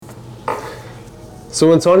So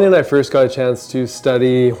when Sonia and I first got a chance to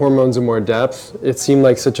study hormones in more depth, it seemed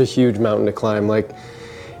like such a huge mountain to climb. Like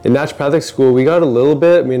in naturopathic school, we got a little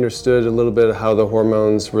bit, we understood a little bit of how the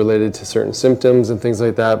hormones related to certain symptoms and things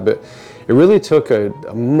like that, but it really took a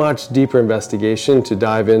much deeper investigation to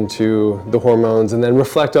dive into the hormones and then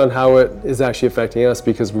reflect on how it is actually affecting us,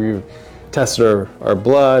 because we've tested our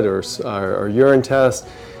blood or our urine test.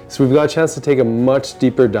 So we've got a chance to take a much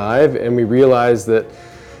deeper dive, and we realize that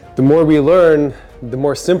the more we learn, the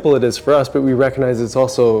more simple it is for us, but we recognize it's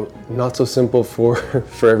also not so simple for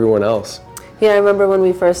everyone else. Yeah, I remember when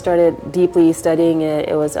we first started deeply studying it,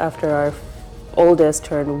 it was after our oldest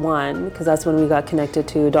turned 1, because that's when we got connected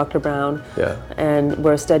to Dr. Brown. Yeah. And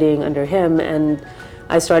we're studying under him, and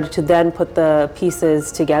I started to then put the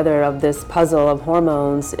pieces together of this puzzle of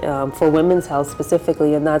hormones for women's health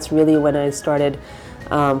specifically, and that's really when I started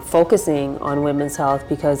focusing on women's health,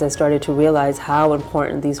 because I started to realize how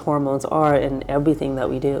important these hormones are in everything that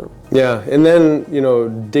we do. Yeah, and then,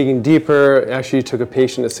 digging deeper, actually took a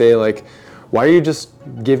patient to say, like, why are you just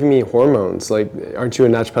giving me hormones? Like, aren't you a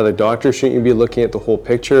naturopathic doctor? Shouldn't you be looking at the whole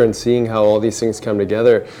picture and seeing how all these things come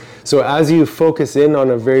together? So as you focus in on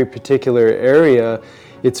a very particular area,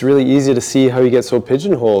 it's really easy to see how you get so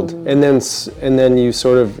pigeonholed. Mm-hmm. And then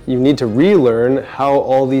you need to relearn how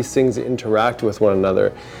all these things interact with one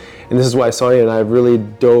another. And this is why Sonia and I really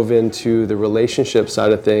dove into the relationship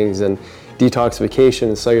side of things and detoxification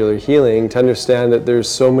and cellular healing to understand that there's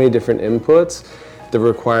so many different inputs that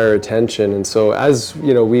require attention. And so as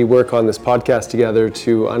we work on this podcast together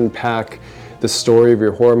to unpack the story of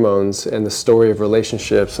your hormones and the story of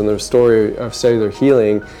relationships and the story of cellular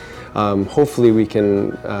healing, hopefully we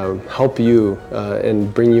can help you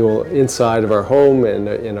and bring you inside of our home and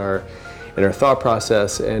in our thought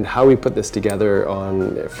process and how we put this together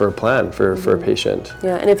for a plan for a patient.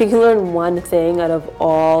 Yeah, and if you can learn one thing out of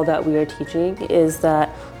all that we are teaching, is that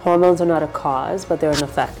hormones are not a cause, but they're an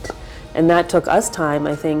effect. And that took us time,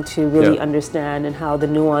 I think, to really understand and how the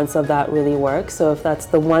nuance of that really works. So if that's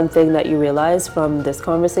the one thing that you realize from this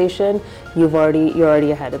conversation, you're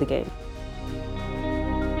already ahead of the game.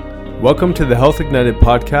 Welcome to the Health Ignited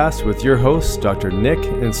podcast with your hosts, Dr. Nick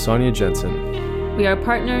and Sonia Jensen. We are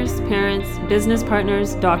partners, parents, business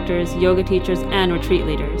partners, doctors, yoga teachers, and retreat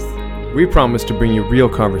leaders. We promise to bring you real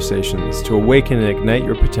conversations to awaken and ignite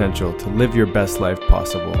your potential to live your best life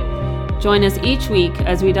possible. Join us each week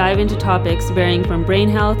as we dive into topics varying from brain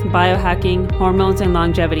health, biohacking, hormones, and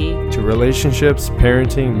longevity, to relationships,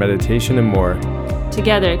 parenting, meditation, and more.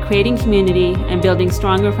 Together, creating community and building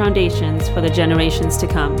stronger foundations for the generations to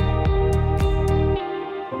come.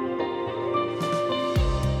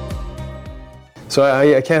 So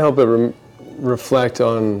I can't help but reflect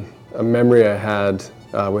on a memory I had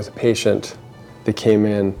with a patient that came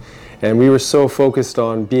in. And we were so focused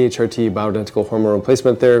on BHRT, bioidentical hormone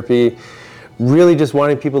replacement therapy, really just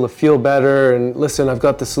wanting people to feel better and listen, I've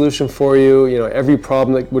got the solution for you. Every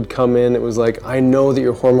problem that would come in, it was like, I know that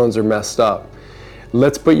your hormones are messed up.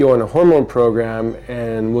 Let's put you on a hormone program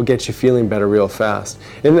and we'll get you feeling better real fast.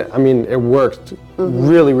 And it worked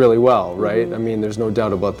really, really well, right? Mm-hmm. There's no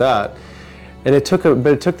doubt about that. And it took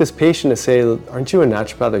this patient to say, aren't you a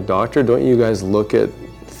naturopathic doctor? Don't you guys look at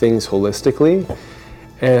things holistically?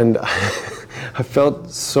 And I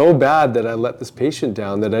felt so bad that I let this patient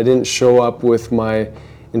down, that I didn't show up with my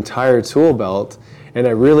entire tool belt. And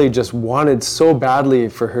I really just wanted so badly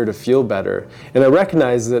for her to feel better. And I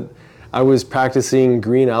recognized that I was practicing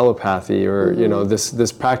green allopathy, or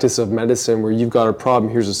this practice of medicine where you've got a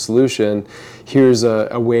problem, here's a solution, here's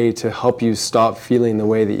a way to help you stop feeling the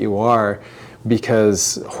way that you are.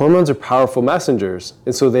 Because hormones are powerful messengers,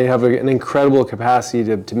 and so they have an incredible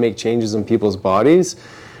capacity to make changes in people's bodies.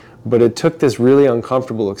 But it took this really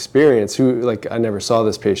uncomfortable experience. I never saw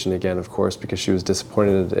this patient again, of course, because she was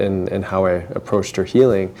disappointed in how I approached her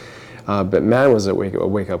healing. But man, was it a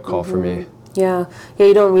wake-up call for me. Yeah,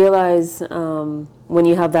 you don't realize when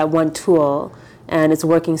you have that one tool and it's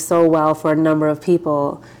working so well for a number of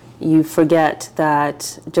people, you forget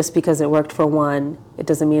that just because it worked for one, it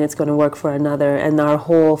doesn't mean it's going to work for another. And our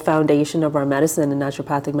whole foundation of our medicine and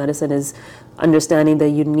naturopathic medicine is understanding the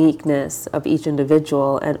uniqueness of each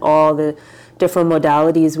individual and all the different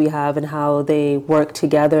modalities we have and how they work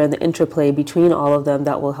together and the interplay between all of them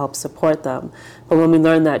that will help support them. But when we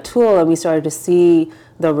learned that tool and we started to see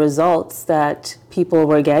the results that people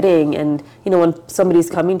were getting, and when somebody's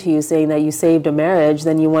coming to you saying that you saved a marriage,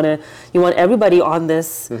 then you want everybody on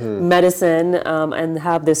this medicine and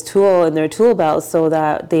have this tool in their tool belt so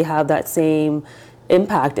that they have that same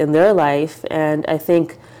impact in their life. And I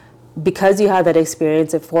think because you had that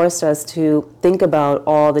experience, it forced us to think about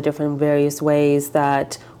all the different various ways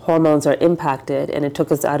that hormones are impacted, and it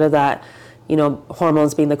took us out of that,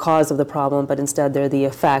 hormones being the cause of the problem, but instead they're the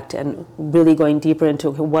effect, and really going deeper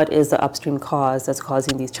into what is the upstream cause that's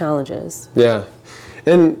causing these challenges. Yeah.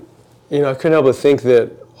 And, I couldn't help but think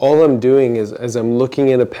that all I'm doing is, as I'm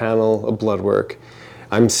looking at a panel of blood work,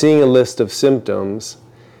 I'm seeing a list of symptoms,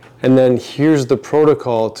 and then here's the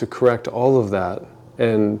protocol to correct all of that.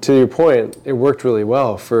 And to your point, it worked really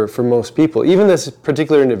well for most people. Even this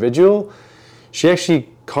particular individual, she actually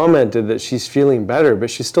commented that she's feeling better, but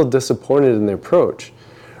she's still disappointed in the approach,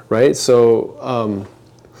 right? So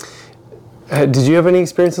did you have any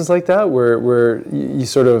experiences like that where you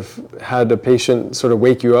sort of had a patient sort of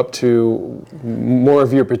wake you up to more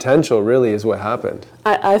of your potential, really, is what happened?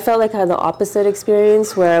 I felt like I had the opposite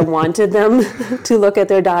experience where I wanted them to look at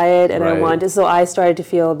their diet, and Right. so I started to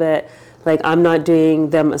feel a bit like I'm not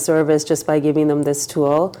doing them a service just by giving them this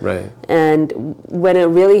tool. Right. And when it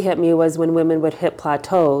really hit me was when women would hit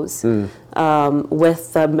plateaus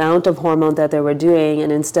with the amount of hormone that they were doing,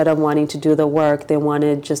 and instead of wanting to do the work, they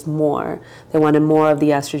wanted just more. They wanted more of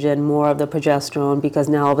the estrogen, more of the progesterone, because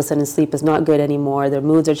now all of a sudden sleep is not good anymore, their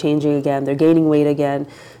moods are changing again, they're gaining weight again.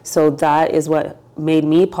 So that is what made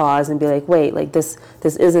me pause and be like, wait, like this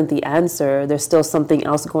isn't the answer. There's still something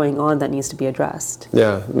else going on that needs to be addressed.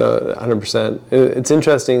 Yeah, no, 100%. It's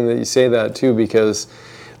interesting that you say that too, because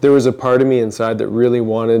there was a part of me inside that really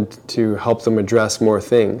wanted to help them address more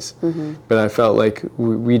things. Mm-hmm. But I felt like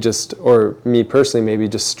we just, or me personally, maybe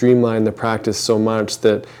just streamlined the practice so much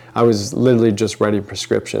that I was literally just writing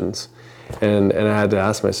prescriptions. And I had to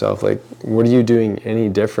ask myself, like, what are you doing any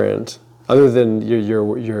different? Other than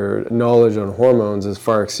your knowledge on hormones as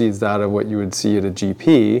far exceeds that of what you would see at a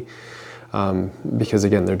GP, because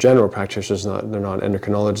again, they're general practitioners, they're not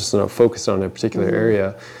endocrinologists, they're not focused on a particular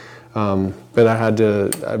area. But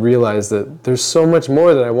I realized that there's so much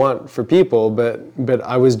more that I want for people, but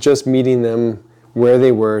I was just meeting them where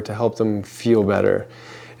they were to help them feel better.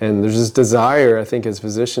 And there's this desire, I think, as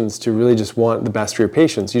physicians to really just want the best for your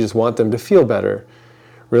patients. You just want them to feel better,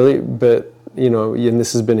 really. But and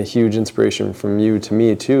this has been a huge inspiration from you to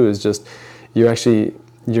me too, is just you're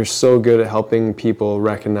so good at helping people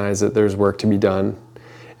recognize that there's work to be done,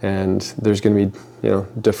 and there's going to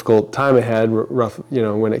be difficult time ahead, rough,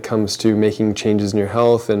 when it comes to making changes in your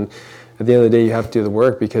health. And at the end of the day, you have to do the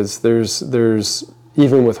work, because there's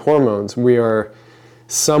even with hormones, we are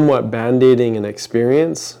somewhat band-aiding an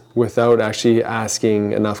experience without actually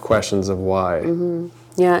asking enough questions of why. Mm-hmm.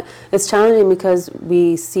 Yeah, it's challenging because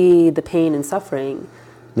we see the pain and suffering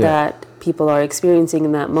that people are experiencing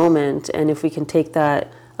in that moment, and if we can take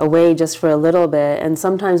that away just for a little bit, and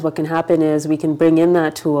sometimes what can happen is we can bring in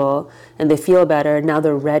that tool and they feel better, now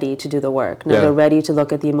they're ready to do the work. Now they're ready to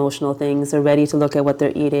look at the emotional things, they're ready to look at what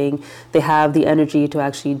they're eating, they have the energy to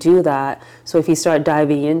actually do that. So if you start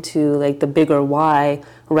diving into like the bigger why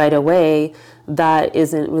right away, that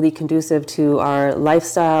isn't really conducive to our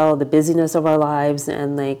lifestyle, the busyness of our lives,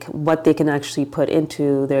 and like what they can actually put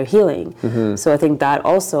into their healing. Mm-hmm. So I think that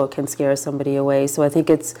also can scare somebody away. So I think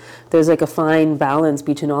there's like a fine balance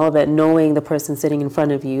between all of it, knowing the person sitting in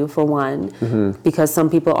front of you, for one, mm-hmm. because some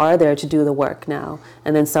people are there to do the work now,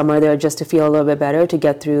 and then some are there just to feel a little bit better, to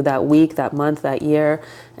get through that week, that month, that year.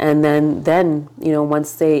 And then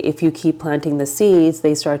once if you keep planting the seeds,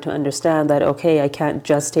 they start to understand that, okay, I can't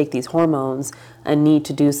just take these hormones, I need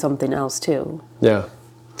to do something else too. Yeah,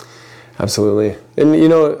 absolutely. And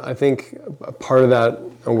I think a part of that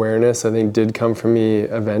awareness, I think, did come from me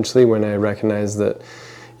eventually when I recognized that,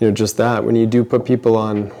 just that, when you do put people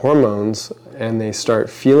on hormones and they start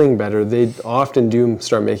feeling better, they often do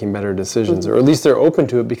start making better decisions, mm-hmm. or at least they're open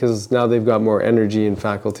to it, because now they've got more energy and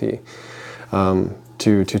faculty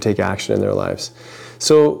to take action in their lives.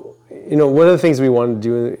 So, one of the things we want to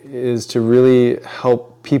do is to really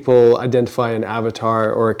help people identify an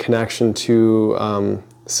avatar or a connection to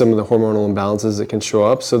some of the hormonal imbalances that can show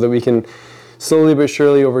up, so that we can slowly but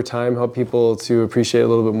surely over time help people to appreciate a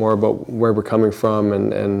little bit more about where we're coming from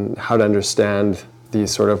and how to understand these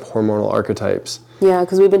sort of hormonal archetypes. Yeah,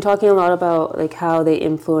 because we've been talking a lot about like how they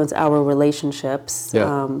influence our relationships.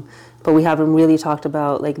 Yeah. But we haven't really talked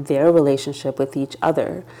about like their relationship with each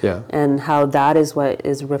other, and how that is what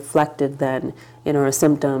is reflected then in our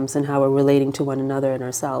symptoms and how we're relating to one another and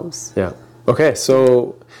ourselves. Yeah. Okay,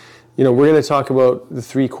 so we're going to talk about the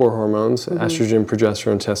 3 core hormones, mm-hmm. estrogen,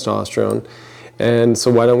 progesterone, testosterone. And so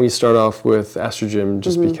why don't we start off with estrogen,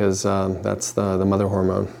 just mm-hmm. because that's the mother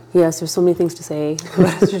hormone. Yes, there's so many things to say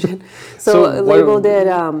about estrogen. So labeled it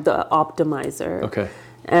the optimizer. Okay.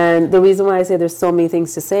 And the reason why I say there's so many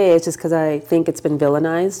things to say is just because I think it's been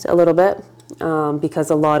villainized a little bit,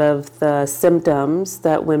 because a lot of the symptoms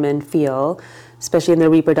that women feel, especially in their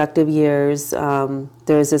reproductive years,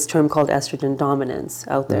 there's this term called estrogen dominance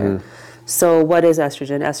out there. So what is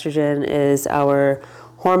estrogen? Estrogen is our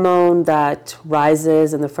hormone that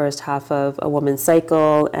rises in the first half of a woman's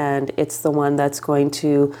cycle, and it's the one that's going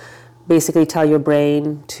to basically tell your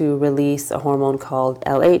brain to release a hormone called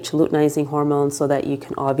LH, luteinizing hormone, so that you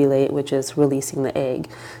can ovulate, which is releasing the egg.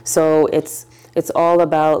 So it's all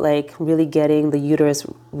about like really getting the uterus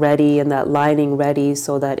ready and that lining ready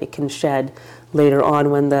so that it can shed later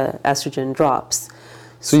on when the estrogen drops.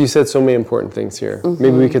 So you said so many important things here.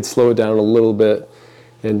 Maybe we could slow it down a little bit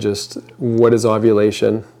and just what is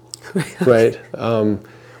ovulation, right?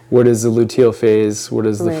 What is the luteal phase? What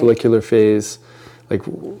is the follicular phase? Like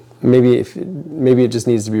maybe it just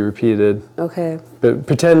needs to be repeated. Okay. But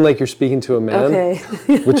pretend like you're speaking to a man,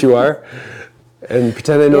 which you are, and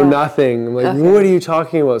pretend I know nothing. I'm like, what are you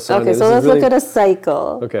talking about, Sonia? Okay, so let's look at a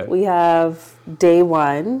cycle. Okay. We have day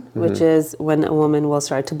one, which is when a woman will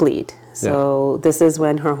start to bleed. So this is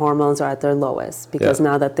when her hormones are at their lowest, because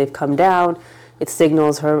now that they've come down, it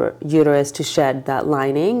signals her uterus to shed that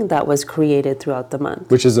lining that was created throughout the month.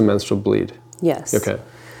 Which is a menstrual bleed. Yes. Okay.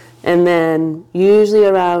 And then usually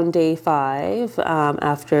around day 5,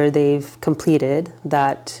 after they've completed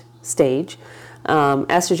that stage,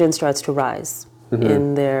 estrogen starts to rise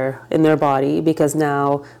in their body, because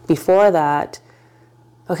now before that,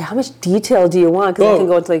 okay, how much detail do you want? Because I can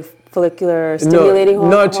go into like follicular stimulating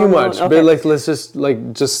hormone. Not too much, but like let's just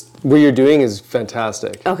what you're doing is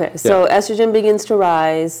fantastic. Okay, so estrogen begins to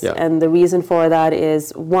rise, and the reason for that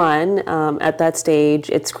is one, at that stage,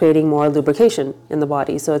 it's creating more lubrication in the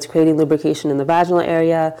body. So it's creating lubrication in the vaginal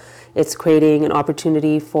area. It's creating an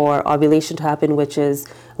opportunity for ovulation to happen, which is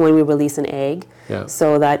when we release an egg,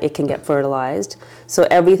 so that it can get fertilized. So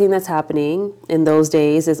everything that's happening in those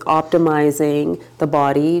days is optimizing the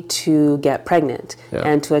body to get pregnant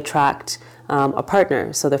and to attract a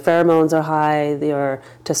partner. So the pheromones are high, your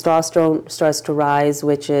testosterone starts to rise,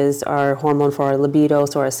 which is our hormone for our libido,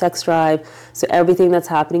 so our sex drive. So everything that's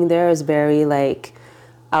happening there is very like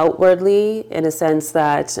outwardly, in a sense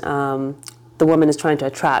that the woman is trying to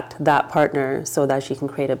attract that partner so that she can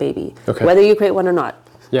create a baby, whether you create one or not.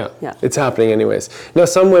 Yeah, it's happening anyways. Now,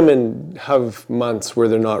 some women have months where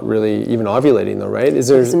they're not really even ovulating, though, right?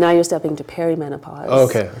 So now you're stepping to perimenopause. Oh,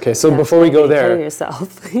 okay. So before we go there,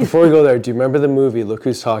 yourself. before we go there, do you remember the movie Look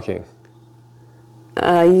Who's Talking?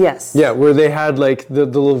 Yes. Yeah, where they had like the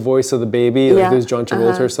little voice of the baby, like it was John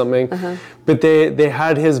Travolta or something. But they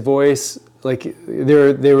had his voice, like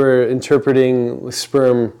they were interpreting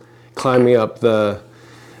sperm climbing up the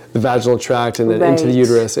vaginal tract and then into the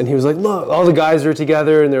uterus, and he was like, look, all the guys are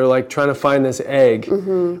together and they're like trying to find this egg,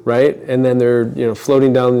 right? And then they're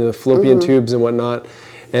floating down the fallopian tubes and whatnot,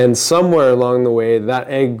 and somewhere along the way that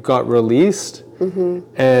egg got released,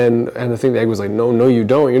 and I think the egg was like, no you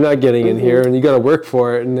don't, you're not getting in here, and you got to work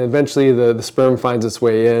for it, and eventually the sperm finds its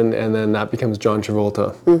way in, and then that becomes John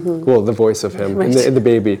Travolta, well, the voice of him, and the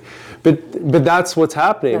baby. But that's what's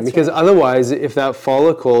happening, because otherwise, if that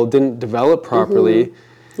follicle didn't develop properly,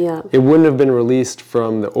 it wouldn't have been released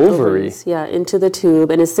from the ovary. Into the tube,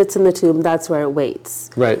 and it sits in the tube. That's where it waits.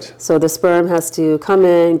 Right. So the sperm has to come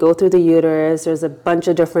in, go through the uterus. There's a bunch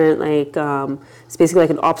of different, like, it's basically like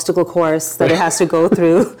an obstacle course that it has to go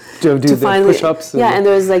through to finally push-ups. And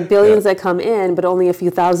there's like billions that come in, but only a few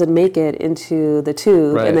thousand make it into the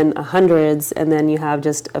tube, and then hundreds, and then you have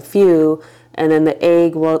just a few. And then the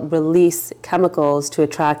egg will release chemicals to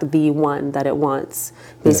attract the one that it wants,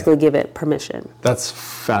 basically give it permission. That's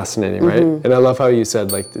fascinating, right? And I love how you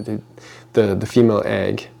said like the female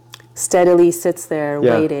egg steadily sits there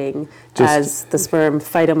waiting as the sperm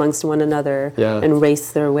fight amongst one another and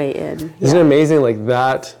race their way in. Isn't it amazing, like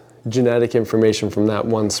that genetic information from that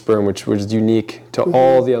one sperm, which was unique to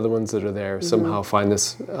all the other ones that are there, somehow find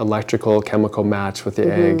this electrical chemical match with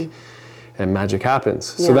the egg, and magic happens.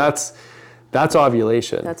 So that's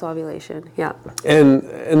ovulation. That's ovulation, yeah.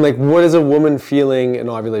 And like, what is a woman feeling in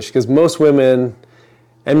ovulation? Because most women,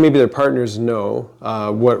 and maybe their partners, know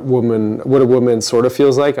what a woman sort of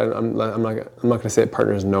feels like. I'm not going to say that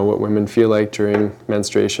partners know what women feel like during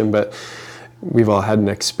menstruation, but we've all had an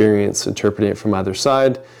experience interpreting it from either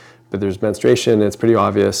side. But there's menstruation, and it's pretty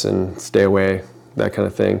obvious, and stay away, that kind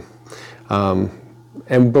of thing.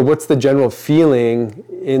 But what's the general feeling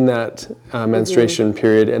in that menstruation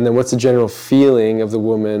period, and then what's the general feeling of the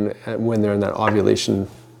woman when they're in that ovulation?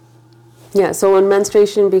 Yeah, so in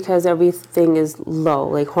menstruation, because everything is low,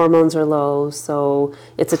 like hormones are low, so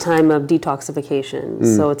it's a time of detoxification.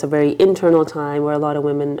 So it's a very internal time where a lot of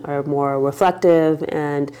women are more reflective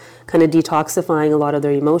and kind of detoxifying a lot of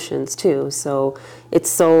their emotions too. So it's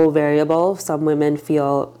so variable. Some women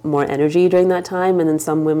feel more energy during that time, and then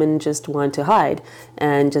some women just want to hide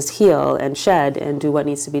and just heal and shed and do what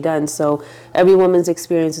needs to be done. So every woman's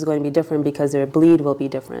experience is going to be different because their bleed will be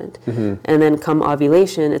different. And then come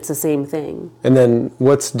ovulation, it's the same thing. And then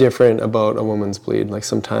what's different about a woman's bleed? Like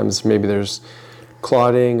sometimes maybe there's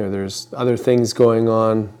clotting or there's other things going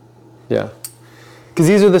on. Yeah. Because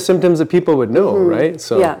these are the symptoms that people would know, right?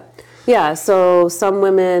 So Yeah, so some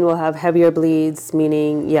women will have heavier bleeds,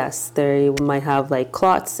 meaning, yes, they might have like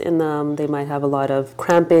clots in them, they might have a lot of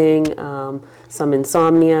cramping, some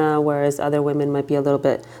insomnia, whereas other women might be a little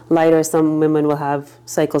bit lighter. Some women will have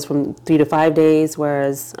cycles from 3 to 5 days,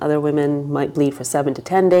 whereas other women might bleed for 7 to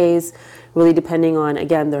 10 days, really depending on,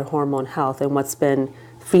 again, their hormone health and what's been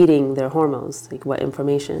feeding their hormones, like what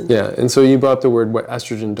information. Yeah, and so you brought up the word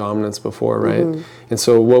estrogen dominance before, right? And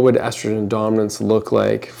so what would estrogen dominance look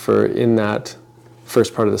like for in that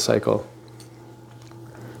first part of the cycle?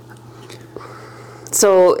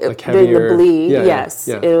 So Like during the heavier- bleed, yeah, yes,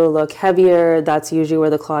 yeah. it'll look heavier. That's usually where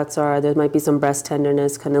the clots are. There might be some breast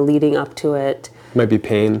tenderness kind of leading up to it. Might be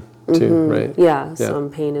pain too, right? Yeah, some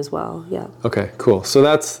pain as well, yeah. Okay, cool. So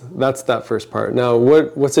that's that first part. Now,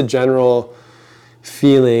 what's a general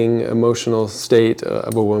feeling, emotional state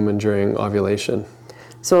of a woman during ovulation?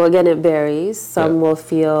 So again, it varies. Some Yeah. will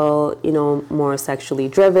feel, more sexually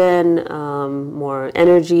driven, more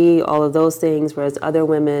energy, all of those things, whereas other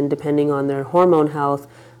women, depending on their hormone health,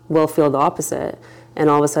 will feel the opposite.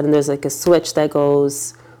 And all of a sudden there's like a switch that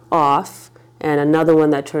goes off and another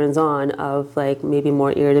one that turns on of like maybe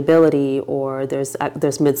more irritability, or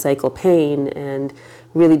there's mid-cycle pain, and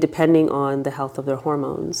really depending on the health of their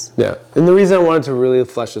hormones. Yeah, and the reason I wanted to really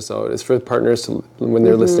flesh this out is for partners to, when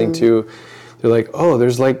they're listening to, they're like, oh,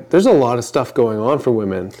 there's a lot of stuff going on for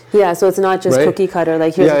women. Yeah, so it's not just Right? cookie cutter,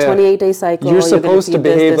 like here's Yeah, a yeah. 28-day cycle. You're gonna supposed see to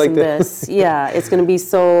behave this, like and this. Yeah, it's going to be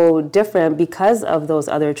so different because of those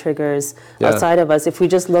other triggers outside of us. If we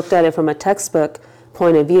just looked at it from a textbook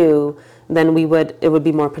point of view, then it would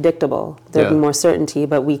be more predictable. There'd be Yeah. more certainty,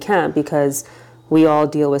 but we can't because we all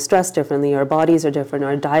deal with stress differently. Our bodies are different,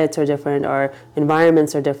 our diets are different, our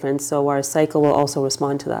environments are different, so our cycle will also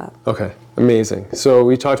respond to that. Okay, amazing. So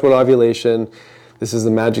we talked about ovulation. This is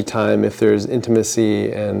the magic time if there's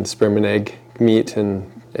intimacy and sperm and egg meet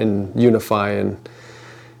and unify and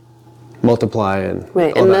multiply and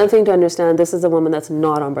Right, all and that. another thing to understand, this is a woman that's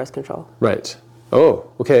not on birth control. Right. Oh,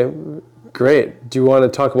 okay. Great. Do you want to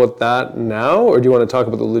talk about that now, or do you want to talk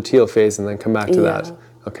about the luteal phase and then come back to that?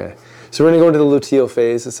 Okay. So we're going to go into the luteal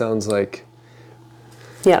phase, it sounds like.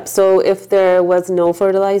 Yeah, so if there was no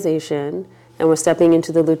fertilization and we're stepping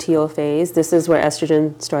into the luteal phase, this is where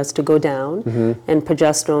estrogen starts to go down and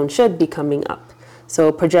progesterone should be coming up.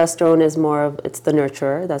 So progesterone is it's the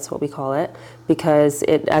nurturer, that's what we call it, because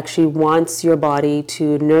it actually wants your body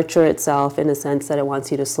to nurture itself in a sense that it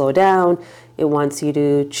wants you to slow down, it wants you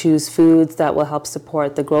to choose foods that will help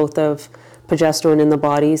support the growth of progesterone in the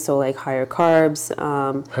body, so like higher carbs,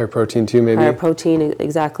 Higher protein too, maybe? higher protein,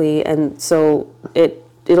 exactly. And so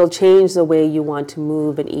it'll change the way you want to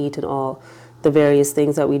move and eat and all the various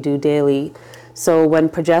things that we do daily. So when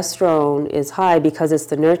progesterone is high, because it's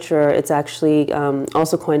the nurturer, it's actually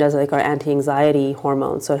also coined as like our anti-anxiety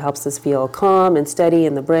hormone. So it helps us feel calm and steady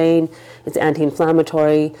in the brain. It's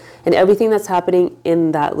anti-inflammatory. And everything that's happening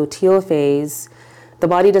in that luteal phase, the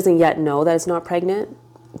body doesn't yet know that it's not pregnant.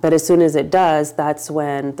 But as soon as it does, that's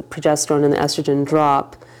when the progesterone and the estrogen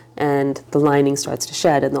drop and the lining starts to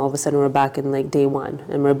shed, and all of a sudden we're back in like day one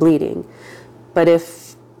and we're bleeding. But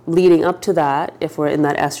if leading up to that, if we're in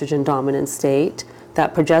that estrogen dominant state,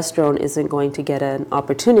 that progesterone isn't going to get an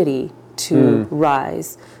opportunity to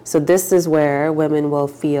rise. So this is where women will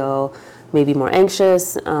feel maybe more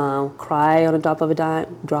anxious, cry on a drop of a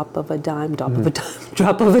dime.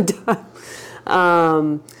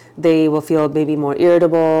 They will feel maybe more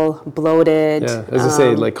irritable, bloated. Yeah, as I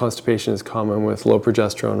say, like constipation is common with low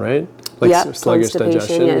progesterone, right? Like sluggish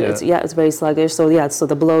digestion. It's very sluggish. So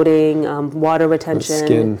the bloating, water retention.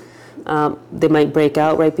 Skin. They might break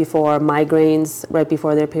out right before, migraines right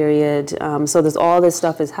before their period. So there's all this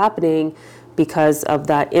stuff is happening because of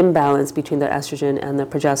that imbalance between the estrogen and the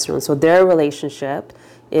progesterone. So their relationship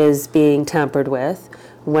is being tampered with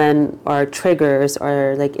when our triggers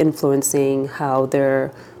are like influencing how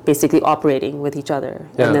they're basically operating with each other.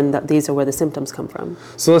 Yeah. And then these are where the symptoms come from.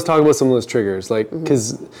 So let's talk about some of those triggers. Like,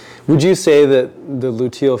 because would you say that the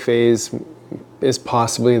luteal phase is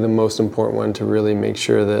possibly the most important one to really make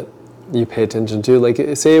sure that you pay attention to?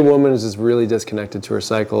 Like, say a woman is just really disconnected to her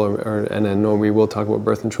cycle, and I know we will talk about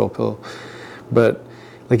birth control pill, but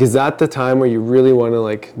Like, is that the time where you really want to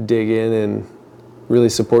like dig in and really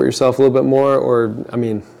support yourself a little bit more? Or, I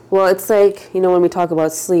mean... Well, it's like, when we talk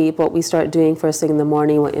about sleep, what we start doing first thing in the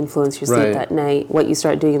morning will influence your sleep Right. that night. What you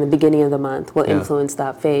start doing in the beginning of the month will influence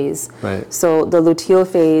that phase. Right. So the luteal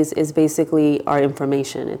phase is basically our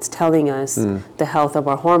information. It's telling us the health of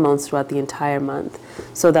our hormones throughout the entire month.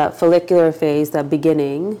 So that follicular phase, that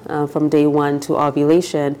beginning from day 1 to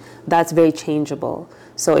ovulation, that's very changeable.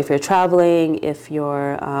 So if you're traveling, if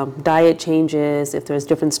your diet changes, if there's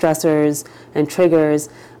different stressors and triggers,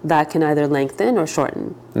 that can either lengthen or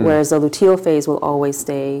shorten. Whereas the luteal phase will always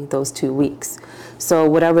stay those 2 weeks. So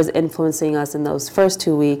whatever's influencing us in those first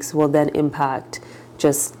 2 weeks will then impact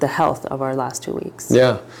just the health of our last 2 weeks.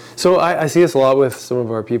 Yeah. So I see this a lot with some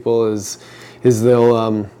of our people is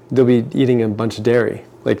they'll be eating a bunch of dairy.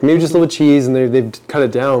 Like maybe just a little cheese, and they've cut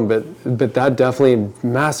it down, but that definitely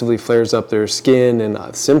massively flares up their skin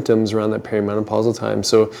and symptoms around that perimenopausal time.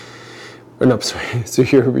 So, so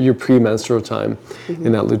your premenstrual time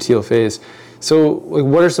in that luteal phase. So, like,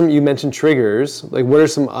 what are some? You mentioned triggers. Like, what are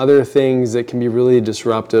some other things that can be really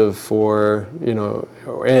disruptive for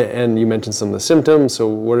and you mentioned some of the symptoms. So,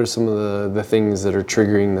 what are some of the things that are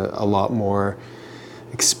triggering a lot more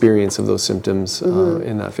experience of those symptoms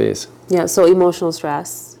in that phase? Yeah, so emotional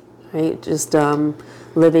stress, right? Just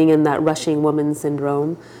living in that rushing woman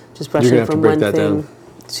syndrome, just rushing from one thing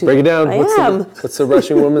to... Break it down. I What's the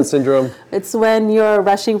rushing woman syndrome? It's when you're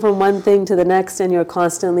rushing from one thing to the next and you're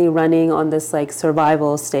constantly running on this like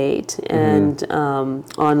survival state and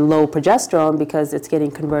on low progesterone because it's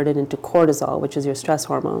getting converted into cortisol, which is your stress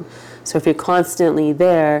hormone. So if you're constantly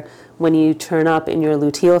there, when you turn up in your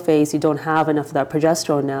luteal phase, you don't have enough of that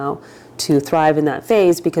progesterone now to thrive in that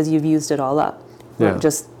phase because you've used it all up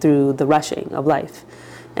just through the rushing of life.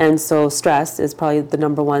 And so stress is probably the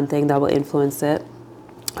number one thing that will influence it.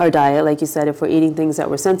 Our diet, like you said, if we're eating things that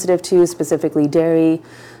we're sensitive to, specifically dairy,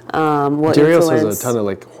 will dairy influence... also has a ton of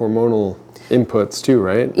like hormonal inputs too,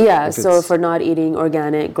 right? Yeah, so if we're not eating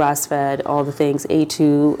organic, grass-fed, all the things,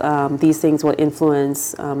 A2, these things will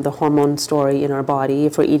influence the hormone story in our body.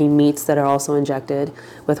 If we're eating meats that are also injected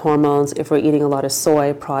with hormones, if we're eating a lot of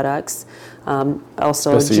soy products,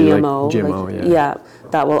 also especially GMO. Like GMO,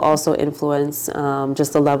 that will also influence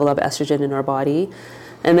just the level of estrogen in our body.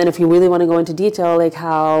 And then if you really want to go into detail, like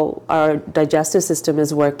how our digestive system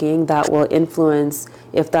is working, that will influence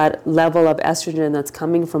if that level of estrogen that's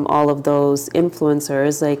coming from all of those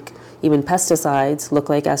influencers, like even pesticides look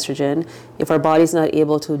like estrogen. If our body's not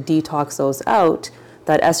able to detox those out,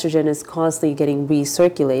 that estrogen is constantly getting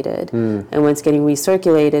recirculated. And when it's getting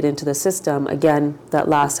recirculated into the system, again, that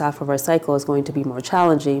last half of our cycle is going to be more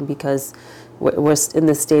challenging because we're in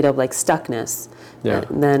this state of like stuckness. Yeah.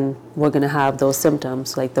 And then we're going to have those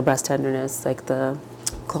symptoms like the breast tenderness, like the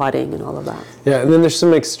clotting and all of that. Yeah, and then there's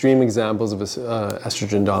some extreme examples of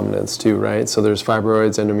estrogen dominance too, right? So there's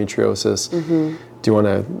fibroids, endometriosis. Do you want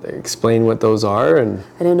to explain what those are? And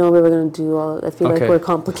I didn't know we were going to do all. I feel like we're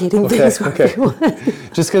complicating things for everyone.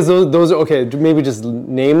 Just because those are okay. Maybe just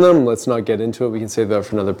name them. Let's not get into it. We can save that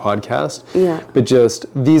for another podcast. Yeah. But just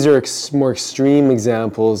these are more extreme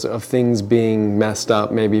examples of things being messed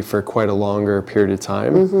up, maybe for quite a longer period of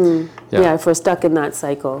time. Yeah, if we're stuck in that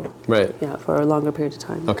cycle. Right. Yeah, for a longer period of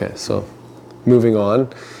time. Okay, so moving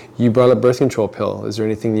on, you brought up birth control pill. Is there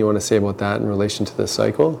anything you want to say about that in relation to this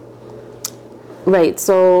cycle? Right,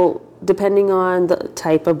 so depending on the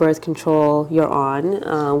type of birth control you're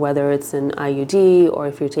on, whether it's an IUD or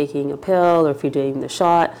if you're taking a pill or if you're doing the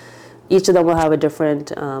shot, each of them will have a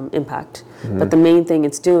different impact. But the main thing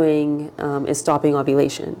it's doing is stopping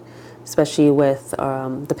ovulation, especially with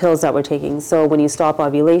the pills that we're taking. So when you stop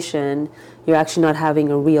ovulation, you're actually not having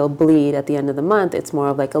a real bleed at the end of the month. It's more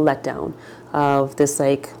of like a letdown of this,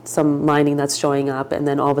 like some lining that's showing up, and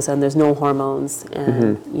then all of a sudden there's no hormones,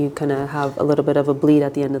 and you kind of have a little bit of a bleed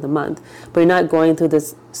at the end of the month. But you're not going through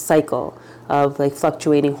this cycle of like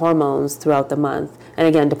fluctuating hormones throughout the month. And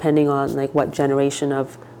again, depending on like what generation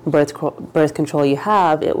of birth control you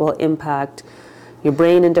have, it will impact your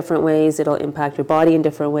brain in different ways. It'll impact your body in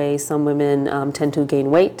different ways. Some women tend to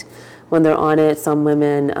gain weight when they're on it. Some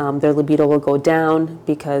women, their libido will go down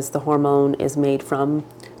because the hormone is made from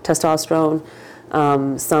testosterone.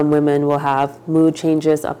 Some women will have mood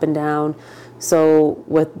changes up and down. So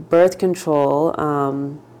with birth control,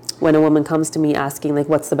 when a woman comes to me asking like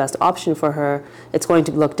what's the best option for her, it's going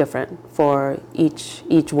to look different for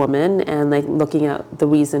each woman, and like looking at the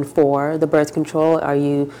reason for the birth control. Are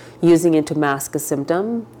you using it to mask a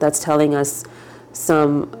symptom that's telling us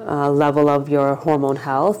some level of your hormone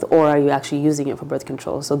health, or are you actually using it for birth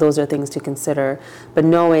control? So those are things to consider. But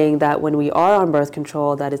knowing that when we are on birth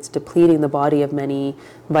control, that it's depleting the body of many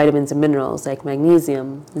vitamins and minerals like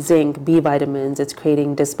magnesium, zinc, B vitamins, it's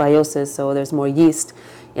creating dysbiosis, so there's more yeast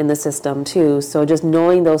in the system too. So just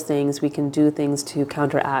knowing those things, we can do things to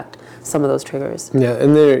counteract some of those triggers. Yeah,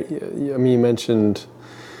 and there, I mean, you mentioned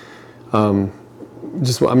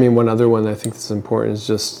one other one I think that's important is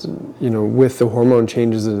just, with the hormone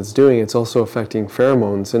changes that it's doing, it's also affecting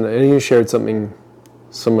pheromones. And you shared something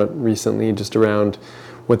somewhat recently just around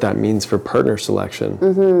what that means for partner selection,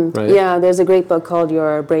 right? Yeah, there's a great book called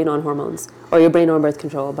Your Brain on Hormones, or Your Brain on Birth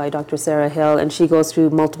Control by Dr. Sarah Hill, and she goes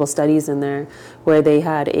through multiple studies in there where they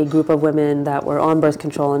had a group of women that were on birth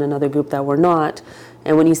control and another group that were not.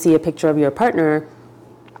 And when you see a picture of your partner,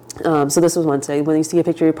 so this was one study. When you see a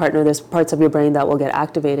picture of your partner, there's parts of your brain that will get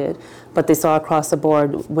activated. But they saw across the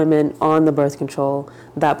board, women on the birth control,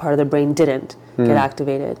 that part of the brain didn't get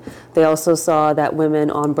activated. They also saw that women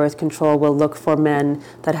on birth control will look for men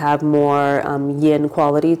that have more yin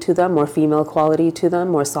quality to them, more female quality to them,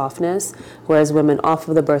 more softness, whereas women off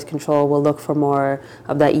of the birth control will look for more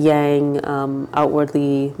of that yang,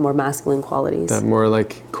 outwardly more masculine qualities. That more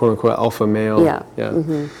like quote-unquote alpha male.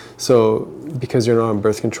 Yeah. So because you're not on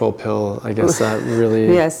birth control pill, I guess that really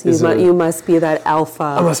yes, you must be that alpha.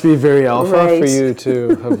 I must be very alpha Right. for you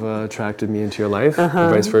to have attracted me into your life, and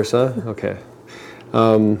vice versa. Okay.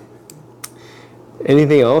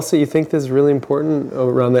 Anything else that you think is really important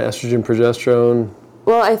around the estrogen progesterone?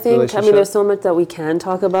 Well, I think, relationship? there's so much that we can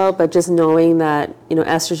talk about, but just knowing that,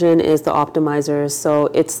 estrogen is the optimizer, so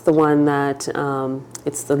it's the one that,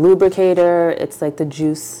 it's the lubricator, it's like the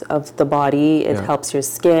juice of the body, it helps your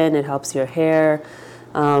skin, it helps your hair.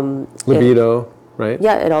 Libido, right?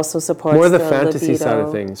 Yeah, it also supports more the the fantasy libido. side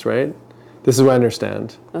of things, right? This is what I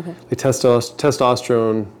understand. Okay. Like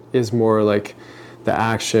testosterone is more like the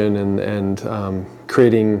action and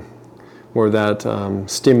creating more of that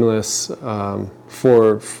stimulus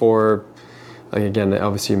for like, again,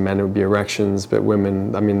 obviously men it would be erections, but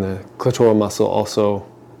women, the clitoral muscle also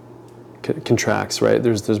contracts, right?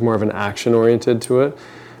 There's more of an action oriented to it.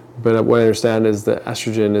 But what I understand is that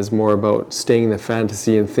estrogen is more about staying in the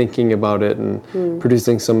fantasy and thinking about it and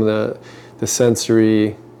producing some of the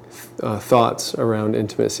sensory thoughts around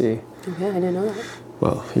intimacy. Okay, I didn't know that.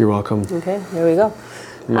 Well, you're welcome. Okay, there we go.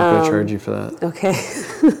 I'm not going to charge you for that. Okay.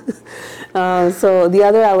 So the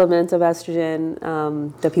other element of estrogen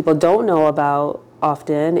that people don't know about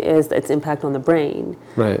often is its impact on the brain.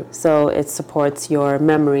 Right. So it supports your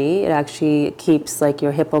memory. It actually keeps like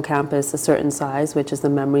your hippocampus a certain size, which is the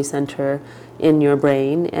memory center in your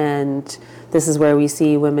brain. And this is where we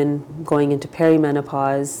see women going into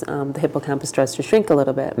perimenopause, the hippocampus starts to shrink a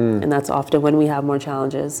little bit. And that's often when we have more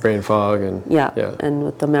challenges. Brain fog and And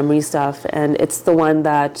with the memory stuff. And it's the one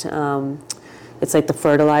that it's like the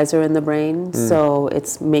fertilizer in the brain. So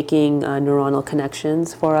it's making neuronal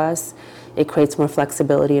connections for us. It creates more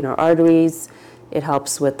flexibility in our arteries. It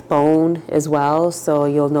helps with bone as well. So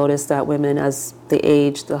you'll notice that women, as they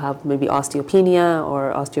age, they'll have maybe osteopenia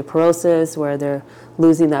or osteoporosis where they're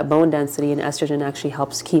losing that bone density, and estrogen actually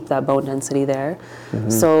helps keep that bone density there.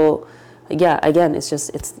 So yeah, again, it's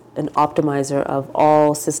an optimizer of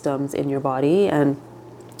all systems in your body, and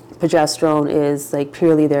progesterone is like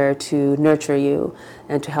purely there to nurture you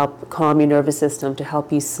and to help calm your nervous system, to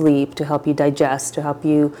help you sleep, to help you digest, to help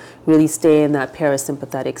you really stay in that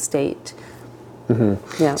parasympathetic state.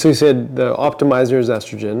 Yeah. So you said the optimizer is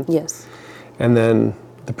estrogen. Yes. And then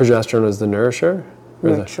the progesterone is the nourisher?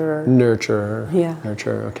 Nurturer. Nurturer. Yeah.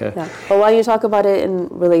 Nurturer, okay. Yeah. Well, why don't you talk about it in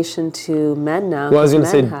relation to men now? Well, I was going to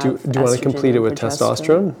say, Men do have you want to estrogen complete it and with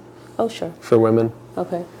testosterone Oh, sure. for women?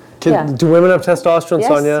 Okay. Yeah. Do women have testosterone, Yes,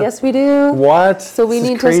 Sonia? yes, we do. What? So we This is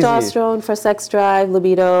need crazy. testosterone for sex drive,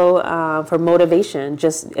 libido, for motivation,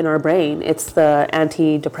 just in our brain. It's the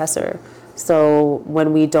antidepressor. So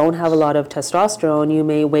when we don't have a lot of testosterone, you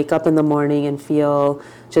may wake up in the morning and feel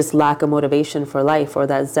just lack of motivation for life or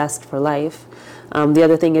that zest for life. The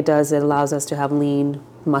other thing it does, it allows us to have lean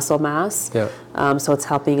muscle mass. Yeah. So it's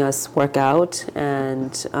helping us work out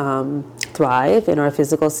and thrive in our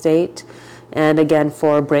physical state. And again,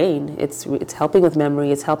 for brain, it's helping with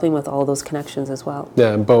memory, it's helping with all those connections as well.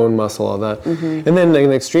 Yeah, bone, muscle, all that. And then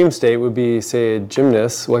an extreme state would be, say, a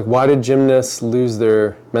gymnast. Like, why did gymnasts lose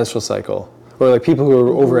their menstrual cycle? Or like people who are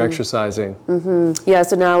over-exercising. Yeah,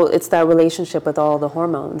 so now it's that relationship with all the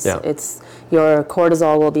hormones. Yeah. It's your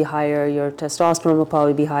cortisol will be higher, your testosterone will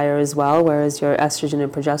probably be higher as well, whereas your estrogen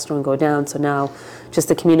and progesterone go down. So now just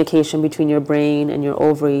the communication between your brain and your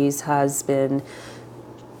ovaries has been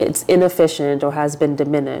it's inefficient or has been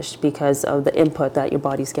diminished because of the input that your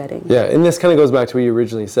body's getting. Yeah, and this kind of goes back to what you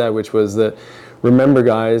originally said, which was that, remember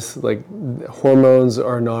guys, like hormones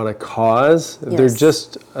are not a cause, they're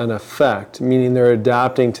just an effect, meaning they're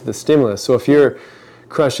adapting to the stimulus. So if you're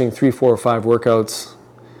crushing 3, 4, or 5 workouts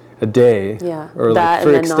a day, or like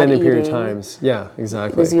for extended period of times,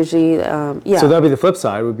 exactly. It's usually, So that'd be the flip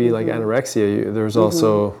side, would be like anorexia. There's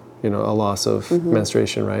also, a loss of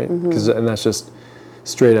menstruation, right? And that's just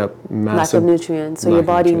straight up massive lack of nutrients. So your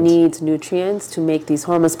body needs nutrients to make these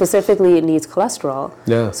hormones. Specifically, it needs cholesterol.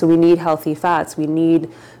 Yeah. So we need healthy fats. We need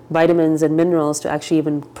vitamins and minerals to actually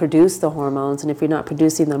even produce the hormones. And if you're not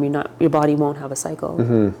producing them, your body won't have a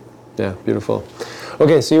cycle. Yeah, beautiful.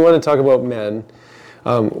 Okay, so you want to talk about men.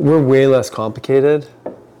 We're way less complicated,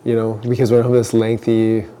 because we don't have this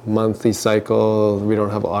lengthy monthly cycle. We don't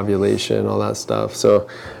have ovulation, all that stuff. So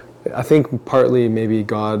I think partly maybe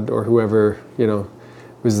God or whoever,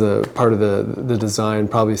 was the part of the design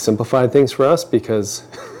probably simplified things for us, because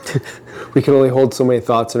we can only hold so many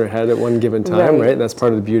thoughts in our head at one given time, right? That's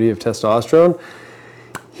part of the beauty of testosterone.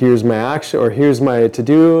 Here's my action, or here's my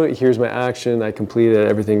to-do, here's my action, I complete it,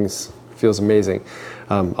 everything feels amazing.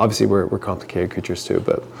 Obviously we're complicated creatures too,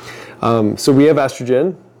 but so we have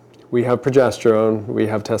estrogen, we have progesterone, we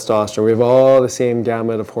have testosterone, we have all the same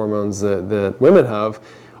gamut of hormones that women have.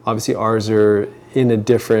 Obviously ours are in a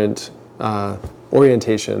different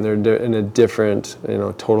orientation, they're in a different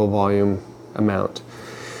total volume amount.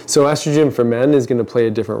 So estrogen for men is going to play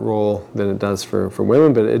a different role than it does for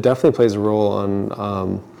women, but it definitely plays a role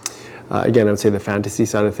on, again, I would say the fantasy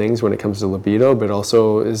side of things when it comes to libido, but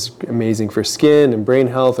also is amazing for skin and brain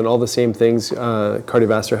health and all the same things,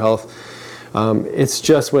 cardiovascular health. It's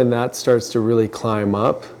just when that starts to really climb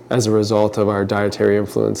up as a result of our dietary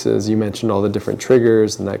influences. You mentioned all the different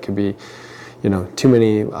triggers, and that could be too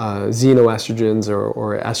many xenoestrogens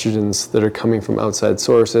or estrogens that are coming from outside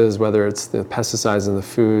sources, whether it's the pesticides in the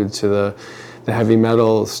food, to the heavy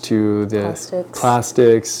metals, to the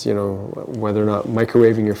plastics, whether or not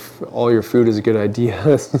microwaving all your food is a good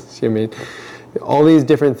idea. I mean, all these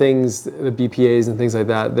different things, the BPAs and things like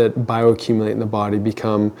that bioaccumulate in the body,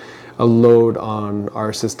 become a load on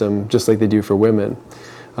our system, just like they do for women.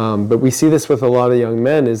 But we see this with a lot of young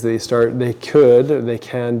men, is they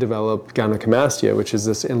can develop gynecomastia, which is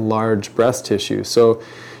this enlarged breast tissue. So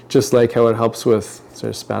just like how it helps with,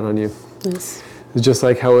 sorry, spat on you. Yes. Just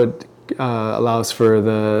like how it allows for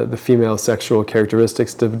the female sexual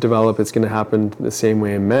characteristics to develop, it's going to happen the same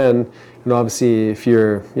way in men. And obviously if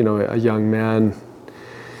you're, a young man,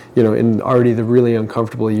 in already the really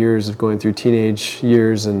uncomfortable years of going through teenage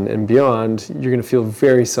years and beyond, you're going to feel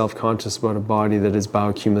very self-conscious about a body that is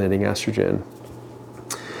bioaccumulating estrogen.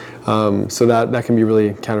 So that can be really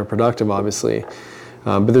counterproductive, obviously.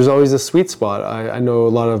 But there's always a sweet spot. I know a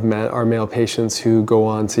lot of our male patients who go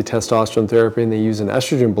on, say, testosterone therapy, and they use an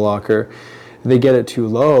estrogen blocker. They get it too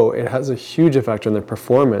low, it has a huge effect on their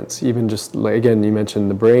performance. Even just, like, again, you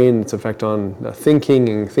mentioned the brain, its effect on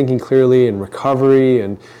thinking clearly, and recovery,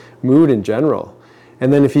 and mood in general.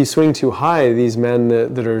 And then if you swing too high, these men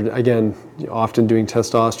that are, again, often doing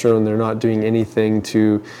testosterone, they're not doing anything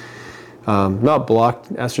to not block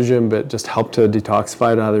estrogen, but just help to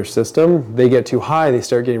detoxify it out of their system. They get too high, they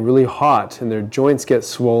start getting really hot, and their joints get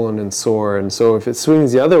swollen and sore. And so if it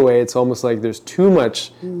swings the other way, it's almost like there's too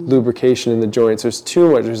much lubrication in the joints,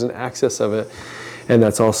 there's an excess of it. And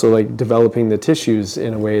that's also like developing the tissues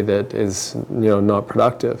in a way that is, not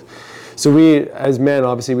productive. So we, as men,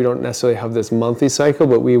 obviously we don't necessarily have this monthly cycle,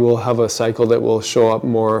 but we will have a cycle that will show up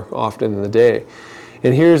more often in the day.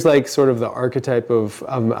 And here's like sort of the archetype of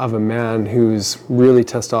a man who's really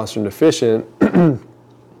testosterone deficient,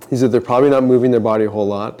 is that they're probably not moving their body a whole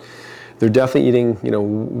lot. They're definitely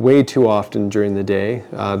eating, way too often during the day.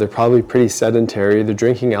 They're probably pretty sedentary. They're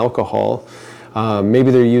drinking alcohol.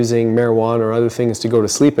 Maybe they're using marijuana or other things to go to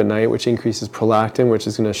sleep at night, which increases prolactin, which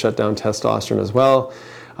is going to shut down testosterone as well.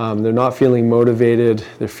 They're not feeling motivated,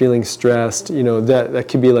 they're feeling stressed. That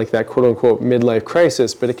could be like that quote unquote midlife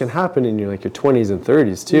crisis, but it can happen in your 20s and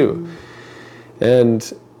 30s too.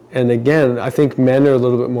 And again, I think men are a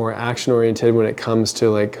little bit more action oriented when it comes to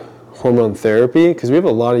like hormone therapy, because we have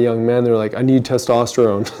a lot of young men that are like, I need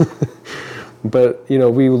testosterone. But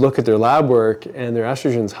we look at their lab work and their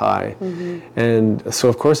estrogen's high, and so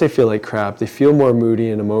of course they feel like crap. They feel more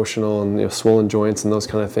moody and emotional, and swollen joints and those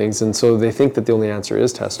kind of things. And so they think that the only answer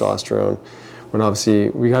is testosterone, when obviously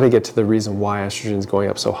we got to get to the reason why estrogen is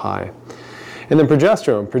going up so high. And then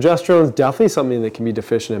progesterone. Progesterone is definitely something that can be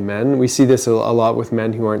deficient in men. We see this a lot with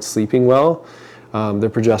men who aren't sleeping well.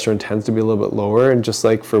 Their progesterone tends to be a little bit lower, and just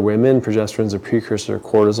like for women, progesterone is a precursor to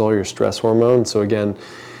cortisol, your stress hormone. So again,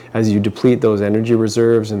 as you deplete those energy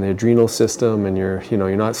reserves in the adrenal system, and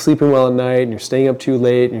you're not sleeping well at night, and you're staying up too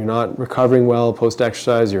late, and you're not recovering well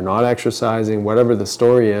post-exercise, you're not exercising, whatever the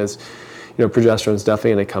story is, progesterone is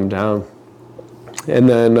definitely going to come down. And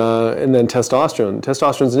then testosterone.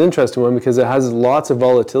 Testosterone is an interesting one because it has lots of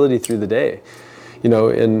volatility through the day.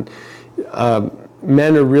 And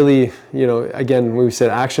men are really, again, when we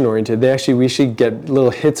said action oriented, we should get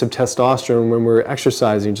little hits of testosterone when we're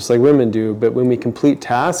exercising, just like women do. But when we complete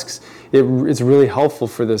tasks, it's really helpful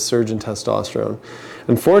for this surge in testosterone.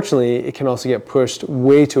 Unfortunately, it can also get pushed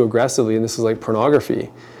way too aggressively, and this is like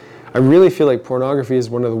pornography. I really feel like pornography is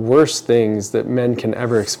one of the worst things that men can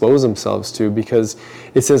ever expose themselves to, because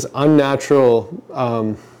it's this unnatural,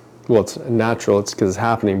 it's natural, it's because it's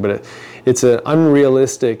happening, but it's an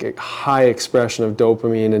unrealistic high expression of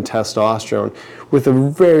dopamine and testosterone with a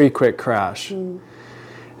very quick crash.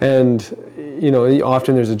 And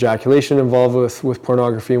often there's ejaculation involved with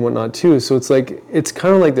pornography and whatnot too. So it's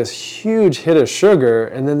kind of like this huge hit of sugar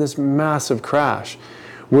and then this massive crash.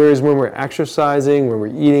 Whereas when we're exercising, when we're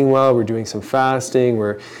eating well, we're doing some fasting,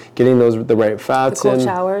 we're getting the right fats in.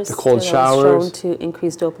 The cold showers. Shown to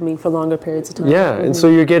increase dopamine for longer periods of time. Yeah, and so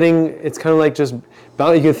it's kind of like just,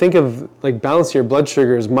 you can think of like balancing your blood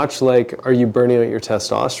sugar as much like, are you burning out your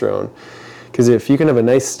testosterone? Because if you can have a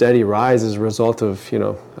nice steady rise as a result of,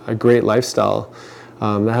 a great lifestyle,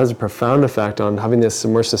 that has a profound effect on having this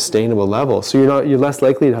more sustainable level. So you're less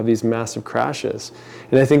likely to have these massive crashes.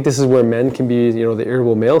 And I think this is where men can be, the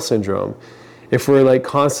irritable male syndrome. If we're like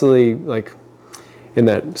constantly like in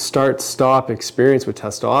that start-stop experience with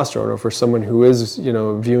testosterone, or for someone who is,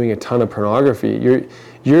 viewing a ton of pornography,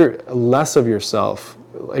 you're less of yourself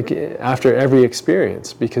like after every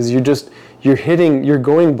experience, because you're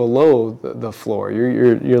going below the floor.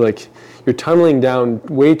 You're tunneling down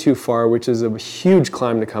way too far, which is a huge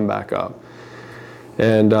climb to come back up.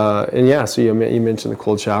 And so you mentioned the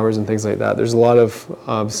cold showers and things like that. There's a lot of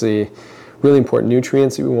obviously really important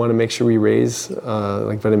nutrients that we want to make sure we raise,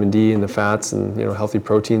 like vitamin D and the fats and healthy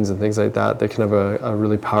proteins and things like that can have a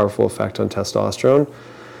really powerful effect on testosterone.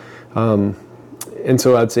 And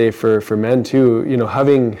so I'd say for men too,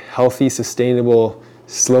 having healthy, sustainable,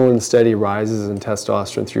 slow and steady rises in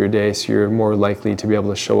testosterone through your day, so you're more likely to be able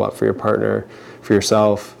to show up for your partner, for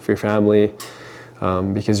yourself, for your family,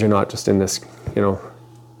 because you're not just in this,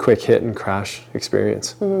 quick hit and crash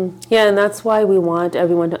experience. Mm-hmm. Yeah, and that's why we want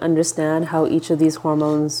everyone to understand how each of these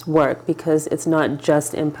hormones work, because it's not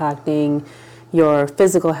just impacting your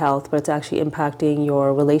physical health, but it's actually impacting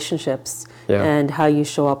your relationships and how you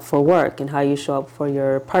show up for work and how you show up for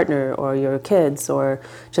your partner or your kids or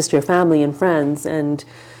just your family and friends. And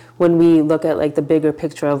when we look at like the bigger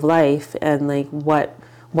picture of life and like what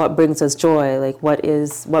brings us joy, like what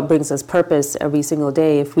brings us purpose every single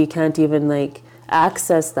day, if we can't even like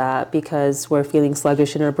access that because we're feeling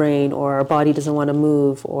sluggish in our brain, or our body doesn't want to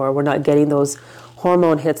move, or we're not getting those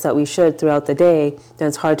hormone hits that we should throughout the day, then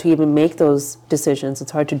it's hard to even make those decisions.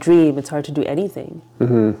 It's hard to dream. It's hard to do anything.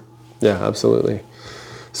 Mm-hmm. Yeah, absolutely.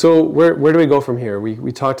 So where do we go from here?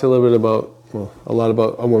 We talked a little bit about, a lot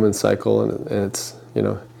about a woman's cycle and its,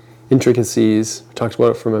 intricacies. We talked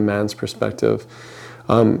about it from a man's perspective.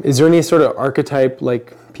 Is there any sort of archetype,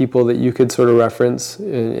 like people that you could sort of reference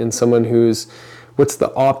in someone what's the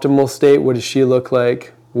optimal state? What does she look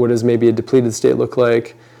like? What does maybe a depleted state look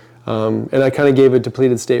like? And I kind of gave a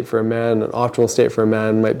depleted state for a man. An optimal state for a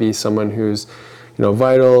man might be someone who's,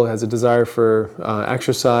 vital, has a desire for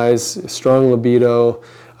exercise, strong libido,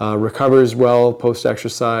 recovers well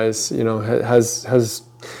post-exercise, has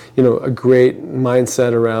a great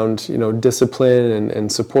mindset around, discipline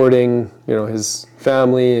and supporting, his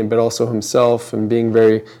family, but also himself, and being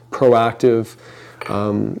very proactive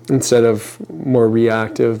instead of more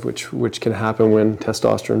reactive, which can happen when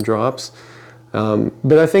testosterone drops.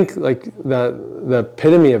 But I think like that the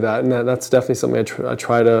epitome of that, and that's definitely something I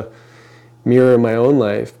try to mirror in my own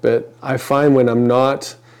life. But I find when I'm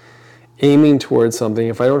not aiming towards something,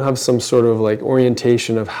 if I don't have some sort of like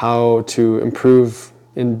orientation of how to improve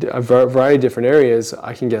in a variety of different areas,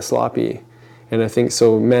 I can get sloppy. And I think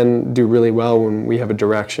so men do really well when we have a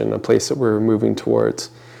direction, a place that we're moving towards,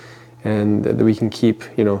 and that we can keep,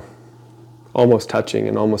 almost touching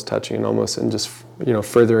and just,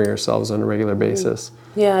 furthering ourselves on a regular basis.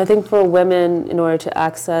 Yeah, I think for women, in order to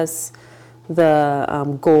access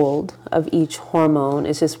the gold of each hormone,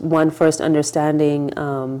 it's just first understanding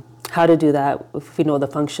how to do that if we know the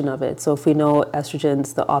function of it. So if we know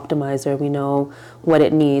estrogen's the optimizer, we know what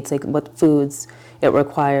it needs, like what foods it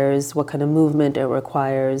requires, what kind of movement it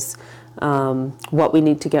requires, what we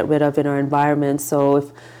need to get rid of in our environment.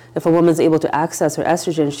 So if a woman's able to access her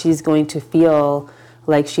estrogen, she's going to feel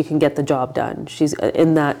like she can get the job done. She's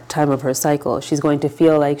in that time of her cycle. She's going to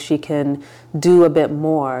feel like she can do a bit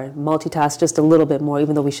more, multitask just a little bit more,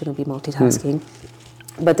 even though we shouldn't be multitasking.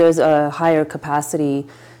 But there's a higher capacity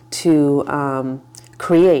to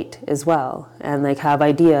create as well, and like have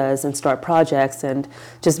ideas and start projects and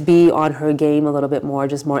just be on her game a little bit more,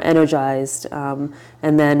 just more energized. And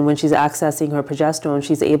then when she's accessing her progesterone,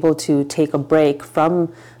 she's able to take a break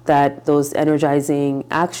from those energizing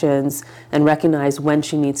actions and recognize when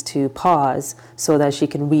she needs to pause so that she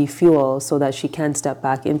can refuel, so that she can step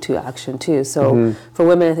back into action too. So for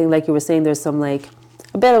women, I think like you were saying, there's some like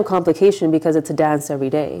a bit of complication because it's a dance every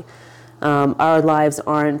day. Our lives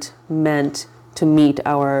aren't meant to meet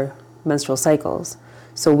our menstrual cycles.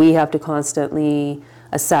 So we have to constantly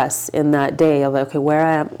assess in that day of, okay, where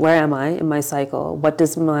am I in my cycle? What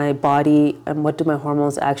does my body and what do my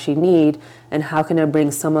hormones actually need? And how can I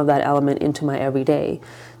bring some of that element into my everyday?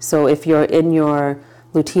 So if you're in your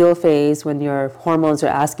luteal phase, when your hormones are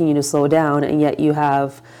asking you to slow down, and yet you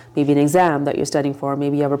have maybe an exam that you're studying for,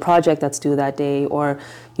 maybe you have a project that's due that day, or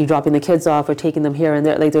you're dropping the kids off or taking them here and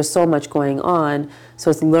there, like there's so much going on.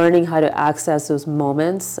 So it's learning how to access those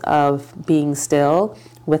moments of being still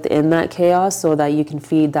within that chaos so that you can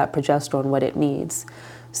feed that progesterone what it needs.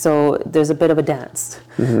 So there's a bit of a dance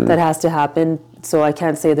that has to happen. So I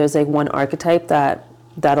can't say there's like one archetype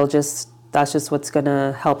that's just what's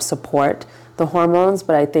gonna help support the hormones,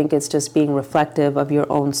 but I think it's just being reflective of your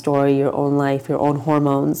own story, your own life, your own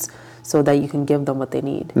hormones, so that you can give them what they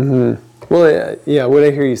need. Well, yeah, what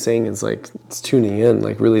I hear you saying is like it's tuning in,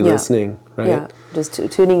 like really listening, right? Yeah, just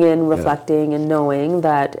tuning in, reflecting, and knowing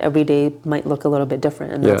that every day might look a little bit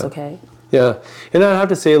different, and that's okay. Yeah, and I have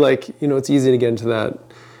to say, like, it's easy to get into that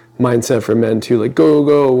mindset for men too, like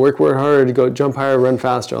go, work hard, go jump higher, run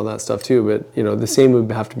faster, all that stuff too. But the same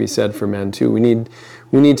would have to be said for men too. We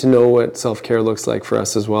need to know what self-care looks like for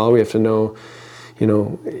us as well. We have to know,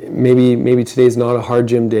 maybe today's not a hard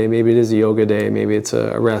gym day, maybe it is a yoga day, maybe it's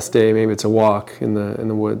a rest day, maybe it's a walk in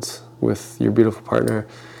the woods with your beautiful partner,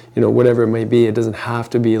 whatever it might be. It doesn't have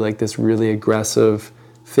to be like this really aggressive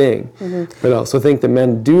thing. But I also think that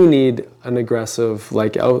men do need an aggressive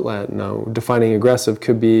like outlet. Now, defining aggressive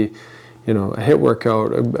could be, a HIIT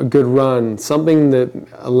workout, a good run, something that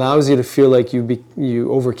allows you to feel like you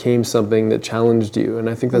overcame something that challenged you. And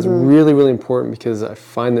I think that's really, really important, because I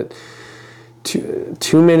find that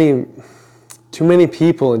too many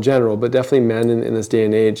people in general, but definitely men in this day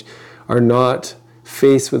and age, are not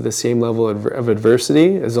faced with the same level of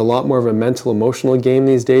adversity. There's a lot more of a mental, emotional game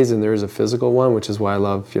these days than there is a physical one, which is why I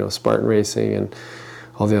love, Spartan racing and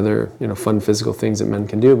all the other, fun physical things that men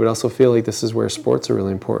can do. But I also feel like this is where sports are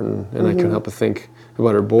really important. And I couldn't help but think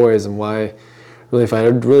about our boys and why, really, if I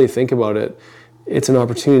really think about it, it's an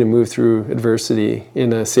opportunity to move through adversity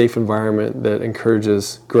in a safe environment that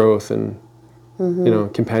encourages growth and,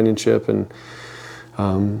 companionship, and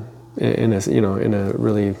in a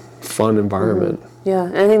really fun environment. Yeah,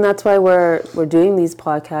 and I think that's why we're doing these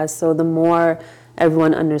podcasts. So the more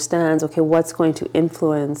everyone understands, okay, what's going to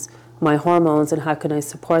influence my hormones and how can I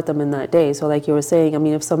support them in that day? So like you were saying, I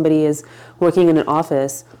mean, if somebody is working in an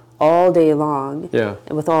office all day long,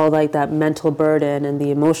 with all like that mental burden and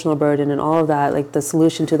the emotional burden and all of that, like the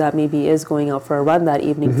solution to that maybe is going out for a run that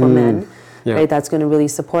evening for men. Right, that's going to really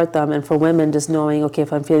support them. And for women, just knowing, okay,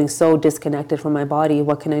 if I'm feeling so disconnected from my body,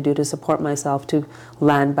 what can I do to support myself to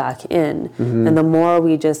land back in? And the more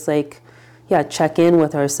we just check in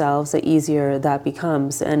with ourselves, the easier that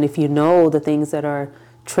becomes. And if you know the things that are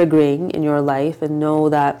triggering in your life, and know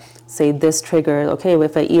that, say, this trigger, okay,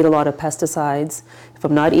 if I eat a lot of pesticides, if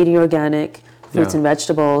I'm not eating organic fruits and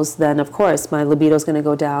vegetables, then of course my libido is going to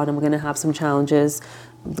go down. I'm going to have some challenges.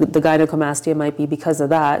 The gynecomastia might be because of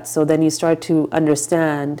that. So then you start to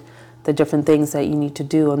understand the different things that you need to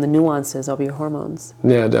do and the nuances of your hormones.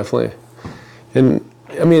 Yeah, definitely. And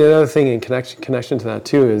I mean, another thing in connection to that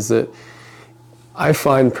too is that I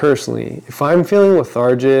find personally, if I'm feeling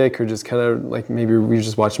lethargic or just kind of like maybe we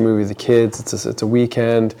just watch a movie with the kids, it's a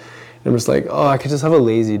weekend, and I'm just like, oh, I could just have a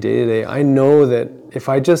lazy day today. I know that if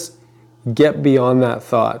I just get beyond that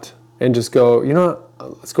thought and just go,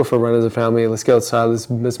 let's go for a run as a family, let's get outside,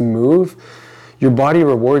 let's move, your body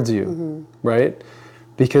rewards you, right?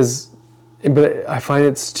 But I find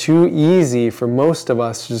it's too easy for most of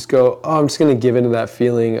us to just go, oh, I'm just going to give into that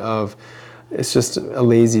feeling of it's just a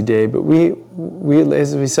lazy day. But we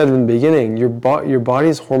as we said in the beginning, your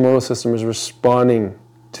body's hormonal system is responding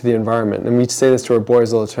to the environment. And we say this to our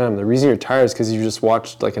boys all the time. The reason you're tired is because you just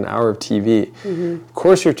watched like an hour of TV. Of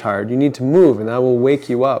course you're tired. You need to move, and that will wake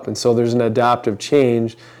you up. And so there's an adaptive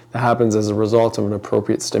change that happens as a result of an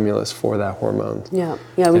appropriate stimulus for that hormone. Yeah,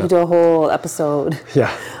 we could do a whole episode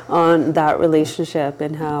on that relationship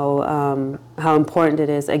and how important it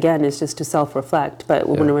is. Again, it's just to self-reflect, but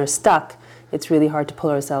when we're stuck, it's really hard to pull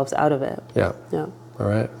ourselves out of it. Yeah. All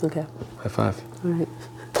right. Okay. High five. All right.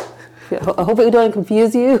 I hope it don't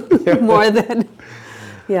confuse you more than,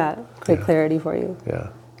 create clarity for you. Yeah.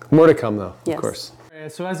 More to come, though, Yes. of course.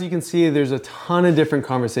 So as you can see, there's a ton of different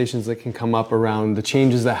conversations that can come up around the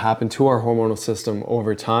changes that happen to our hormonal system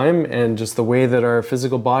over time and just the way that our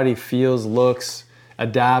physical body feels, looks,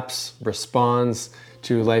 adapts, responds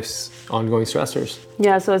to life's ongoing stressors.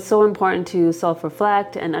 Yeah, so it's so important to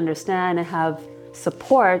self-reflect and understand and have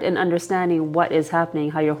support in understanding what is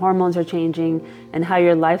happening, how your hormones are changing, and how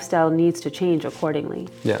your lifestyle needs to change accordingly.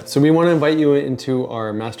 Yeah, so we want to invite you into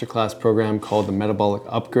our masterclass program called the Metabolic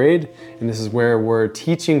Upgrade. And this is where we're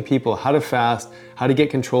teaching people how to fast, how to get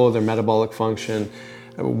control of their metabolic function.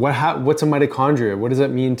 What's a mitochondria? What does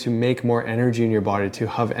that mean to make more energy in your body, to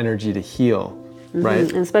have energy to heal? Right.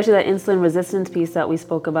 And especially that insulin resistance piece that we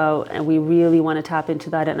spoke about, and we really want to tap into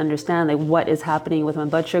that and understand like what is happening with my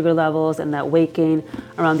blood sugar levels and that weight gain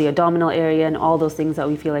around the abdominal area and all those things that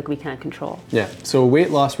we feel like we can't control. Yeah, so weight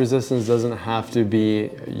loss resistance doesn't have to be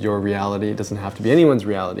your reality. It doesn't have to be anyone's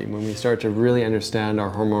reality. When we start to really understand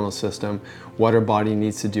our hormonal system, what our body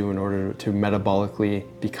needs to do in order to metabolically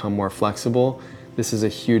become more flexible, this is a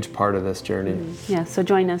huge part of this journey. Yeah, so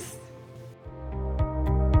join us.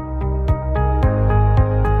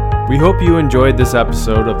 We hope you enjoyed this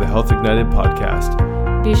episode of the Health Ignited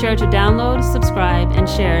podcast. Be sure to download, subscribe, and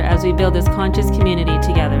share as we build this conscious community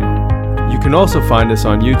together. You can also find us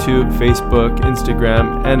on YouTube, Facebook,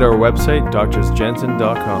 Instagram, and our website,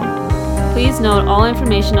 doctorsjensen.com. Please note all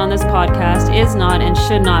information on this podcast is not and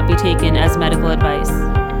should not be taken as medical advice.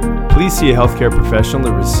 Please see a healthcare professional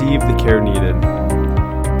to receive the care needed.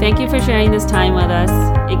 Thank you for sharing this time with us,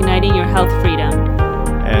 igniting your health freedom.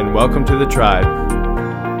 And welcome to the tribe.